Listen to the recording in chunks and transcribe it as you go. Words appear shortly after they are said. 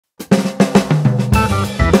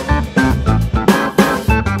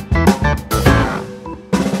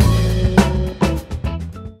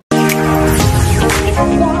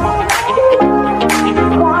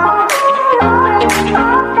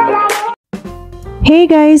Hey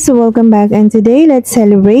guys, welcome back, and today let's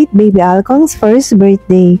celebrate baby Alkong's first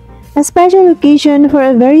birthday. A special occasion for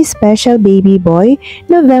a very special baby boy,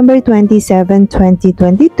 November 27,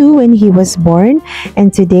 2022 when he was born,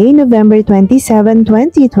 and today, November 27,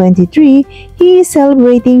 2023, he is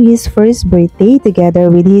celebrating his first birthday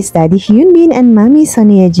together with his daddy Hyunbin and mommy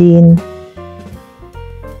Sonyejin.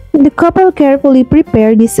 The couple carefully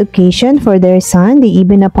prepared this occasion for their son. They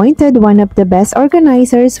even appointed one of the best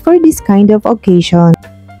organizers for this kind of occasion.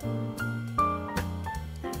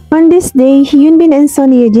 On this day, Hyunbin and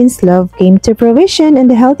Sonyejin's love came to fruition,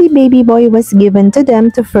 and the healthy baby boy was given to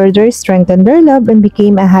them to further strengthen their love and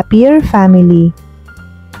became a happier family.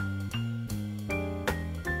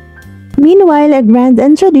 Meanwhile, a grand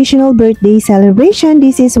and traditional birthday celebration,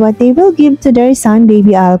 this is what they will give to their son,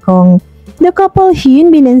 baby Alkong. The couple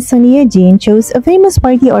Hyunbin and Sonyejin chose a famous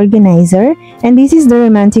party organizer, and this is the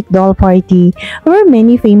romantic doll party, where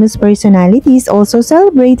many famous personalities also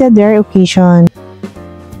celebrated their occasion.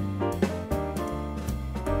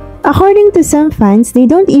 According to some fans, they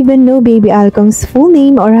don't even know baby Alkong's full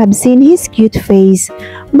name or have seen his cute face.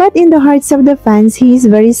 But in the hearts of the fans, he is a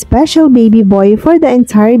very special baby boy for the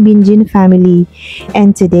entire Binjin family.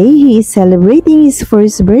 And today, he is celebrating his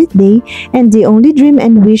first birthday, and the only dream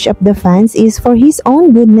and wish of the fans is for his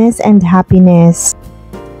own goodness and happiness.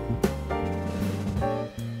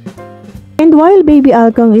 And while baby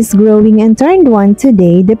Alkong is growing and turned 1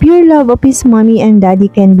 today, the pure love of his mommy and daddy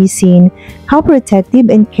can be seen. How protective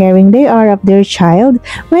and caring they are of their child.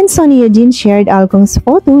 When Sonyejin shared Alkong's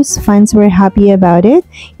photos, fans were happy about it,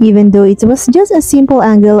 even though it was just a simple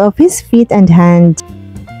angle of his feet and hand.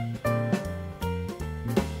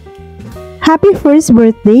 Happy first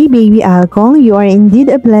birthday, baby Alkong. You are indeed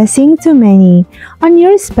a blessing to many. On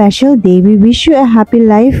your special day, we wish you a happy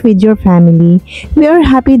life with your family. We are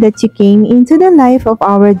happy that you came into the life of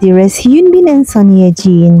our dearest Hyunbin and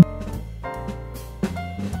Sonyejin.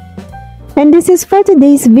 And this is for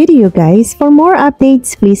today's video, guys. For more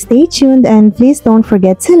updates, please stay tuned and please don't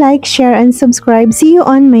forget to like, share, and subscribe. See you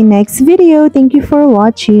on my next video. Thank you for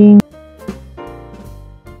watching.